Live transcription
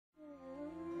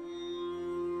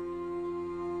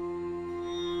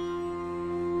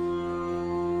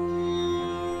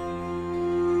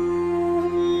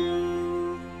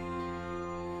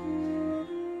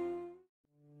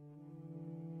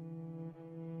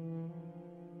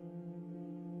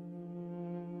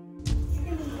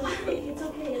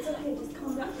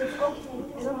It'll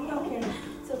be okay.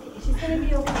 It's okay. She's gonna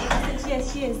be okay.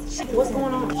 Yes, she is. What's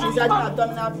going on? She's had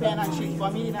abdominal pain and she's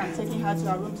vomiting. I'm taking her to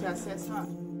her room to assess her.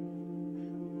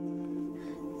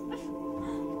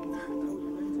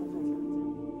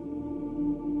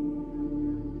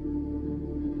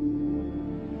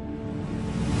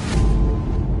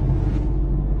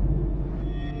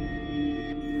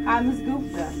 Hi, Ms.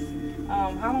 Gupta.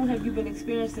 How long have you been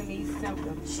experiencing these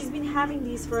symptoms? She's been having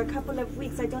these for a couple of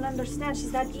weeks. I don't understand.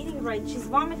 She's not eating right. She's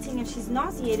vomiting and she's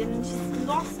nauseated and she's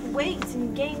lost weight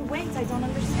and gained weight. I don't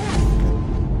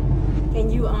understand.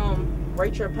 Can you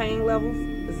rate your pain levels?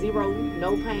 0,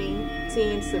 no pain,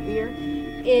 10, severe?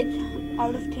 8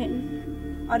 out of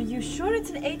 10. Are you sure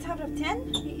it's an 8 out of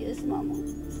 10? Yes, Mama.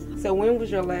 So when was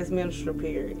your last menstrual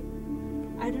period?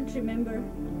 I don't remember.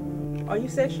 Are you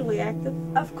sexually active?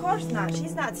 Of course not.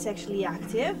 She's not sexually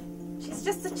active. She's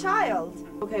just a child.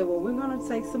 Okay, well, we're gonna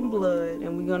take some blood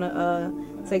and we're gonna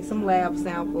take some lab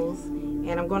samples,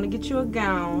 and I'm gonna get you a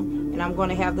gown, and I'm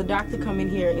gonna have the doctor come in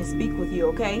here and speak with you,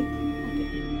 okay?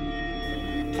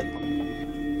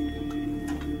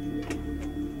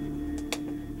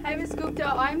 Hi, Ms. Gupta.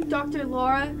 I'm Dr.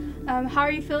 Laura. How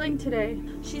are you feeling today?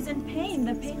 She's in pain.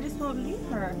 The pain just won't leave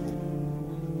her.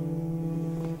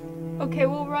 Okay,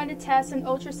 we'll run a test. An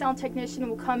ultrasound technician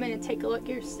will come in and take a look at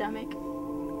your stomach.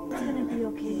 It's gonna be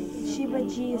okay. Shiva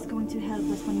Ji is going to help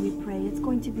us when we pray. It's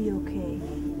going to be okay.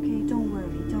 Okay, don't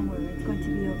worry, don't worry. It's going to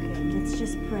be okay. Let's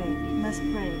just pray. We must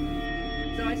pray.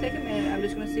 So I take a minute. I'm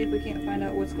just going to see if we can't find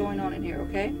out what's going on in here,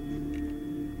 okay?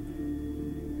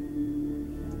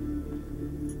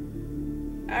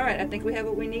 All right, I think we have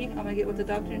what we need. I'm going to get with the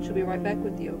doctor and she'll be right back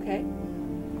with you, okay?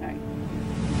 All right.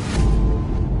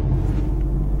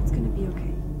 It's gonna be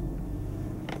okay.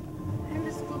 Hi,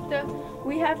 Ms. Gupta.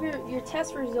 We have your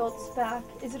test results back.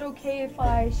 Is it okay if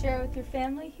I share it with your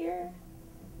family here?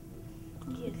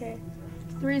 Yes. Okay.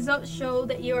 The results show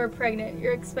that you are pregnant.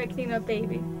 You're expecting a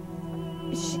baby.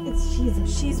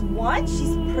 She's what?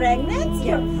 She's pregnant?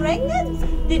 You're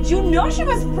pregnant? Did you know she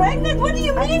was pregnant? What do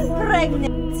you mean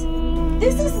pregnant?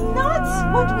 This is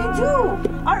not what we do.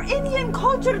 Our Indian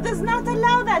culture does not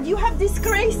allow that. You have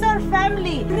disgraced our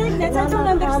family. Pregnant? I don't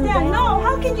understand. No,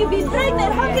 how can you be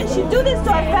pregnant? How can she do this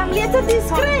to our family? It's a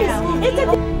disgrace. It's a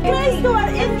disgrace to our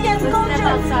Indian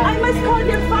culture. I must call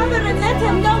your father and let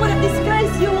him know what a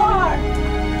disgrace you are.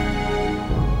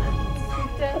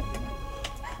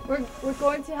 We're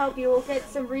going to help you. We'll get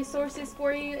some resources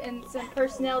for you and some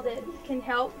personnel that can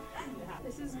help.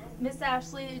 This is Miss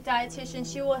Ashley, the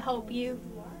dietitian. She will help you.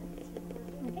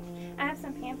 Okay. I have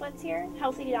some pamphlets here.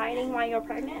 Healthy dieting while you're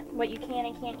pregnant, what you can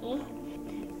and can't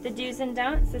eat. The do's and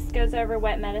don'ts. This goes over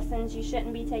what medicines you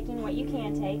shouldn't be taking, what you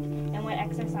can take, and what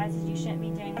exercises you shouldn't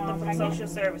be doing while From pregnant. Social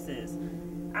Services.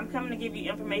 I'm coming to give you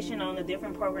information on the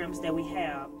different programs that we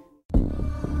have.